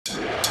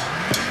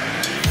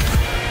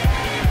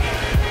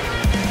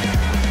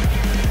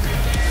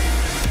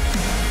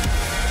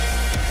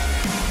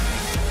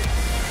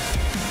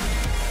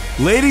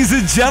Ladies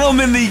and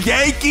gentlemen, the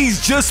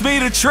Yankees just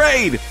made a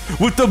trade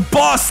with the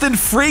Boston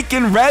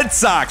freaking Red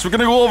Sox. We're going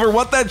to go over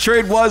what that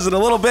trade was in a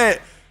little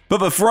bit. But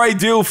before I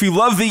do, if you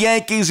love the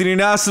Yankees and you're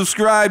not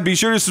subscribed, be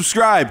sure to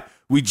subscribe.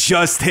 We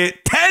just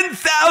hit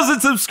 10,000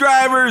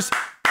 subscribers.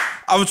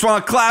 I just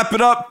want to clap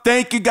it up.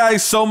 Thank you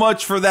guys so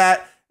much for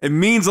that. It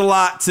means a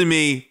lot to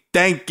me.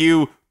 Thank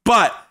you.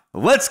 But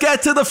let's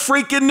get to the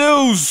freaking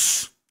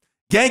news.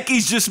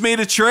 Yankees just made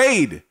a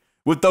trade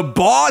with the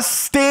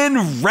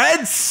Boston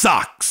Red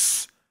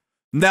Sox.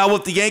 Now,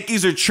 what the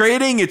Yankees are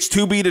trading, it's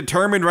to be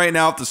determined right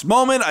now at this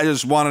moment. I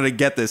just wanted to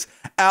get this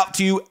out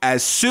to you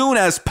as soon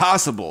as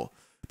possible.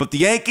 But the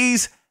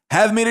Yankees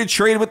have made a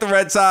trade with the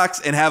Red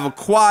Sox and have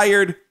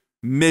acquired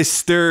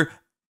Mr.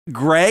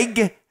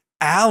 Greg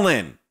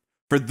Allen.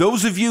 For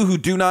those of you who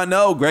do not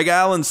know, Greg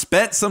Allen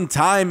spent some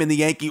time in the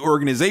Yankee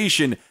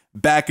organization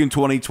back in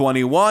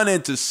 2021,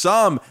 and to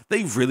some,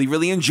 they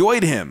really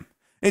enjoyed him.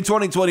 In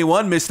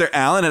 2021, Mr.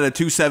 Allen had a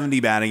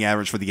 .270 batting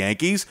average for the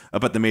Yankees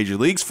up at the major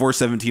leagues,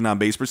 .417 on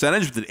base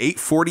percentage with an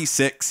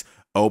 .846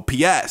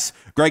 OPS.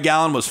 Greg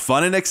Allen was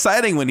fun and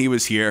exciting when he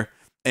was here,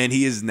 and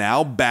he is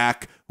now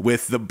back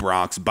with the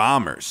Bronx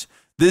Bombers.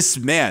 This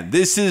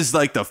is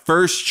like the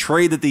first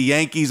trade that the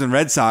Yankees and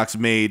Red Sox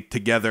made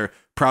together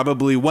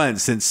probably when?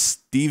 Since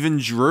Steven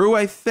Drew,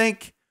 I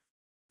think?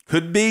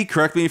 Could be.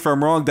 Correct me if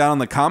I'm wrong down in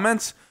the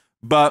comments.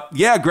 But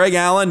yeah, Greg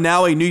Allen,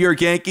 now a New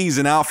York Yankees,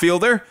 an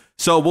outfielder.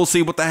 So we'll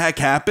see what the heck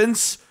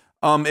happens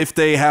if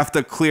they have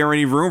to clear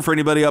any room for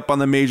anybody up on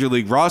the major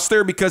league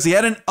roster, because he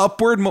had an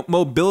upward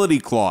mobility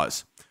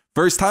clause.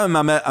 First time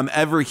I'm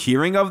ever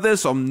hearing of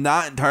this, so I'm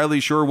not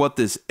entirely sure what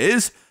this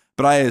is,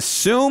 but I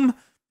assume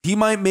he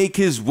might make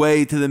his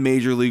way to the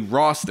major league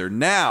roster.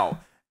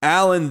 Now,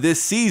 Allen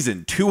this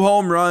season, 2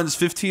 home runs,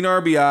 15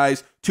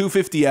 RBIs,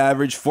 .250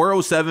 average,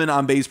 .407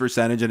 on base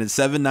percentage, and a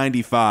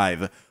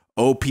 .795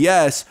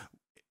 OPS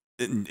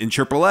in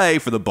AAA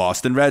for the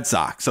Boston Red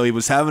Sox. So he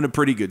was having a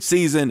pretty good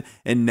season,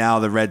 and now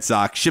the Red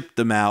Sox shipped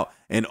him out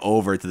and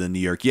over to the New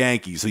York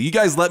Yankees. So you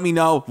guys let me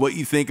know what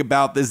you think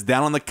about this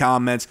down in the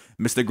comments.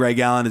 Mr. Greg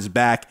Allen is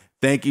back.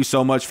 Thank you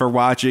so much for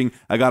watching.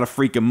 I got a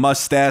freaking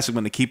mustache. I'm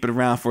going to keep it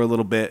around for a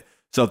little bit.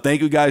 So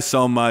thank you guys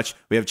so much.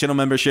 We have channel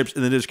memberships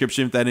in the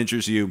description if that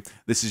interests you.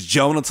 This is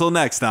Joe, and until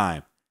next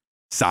time,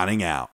 signing out.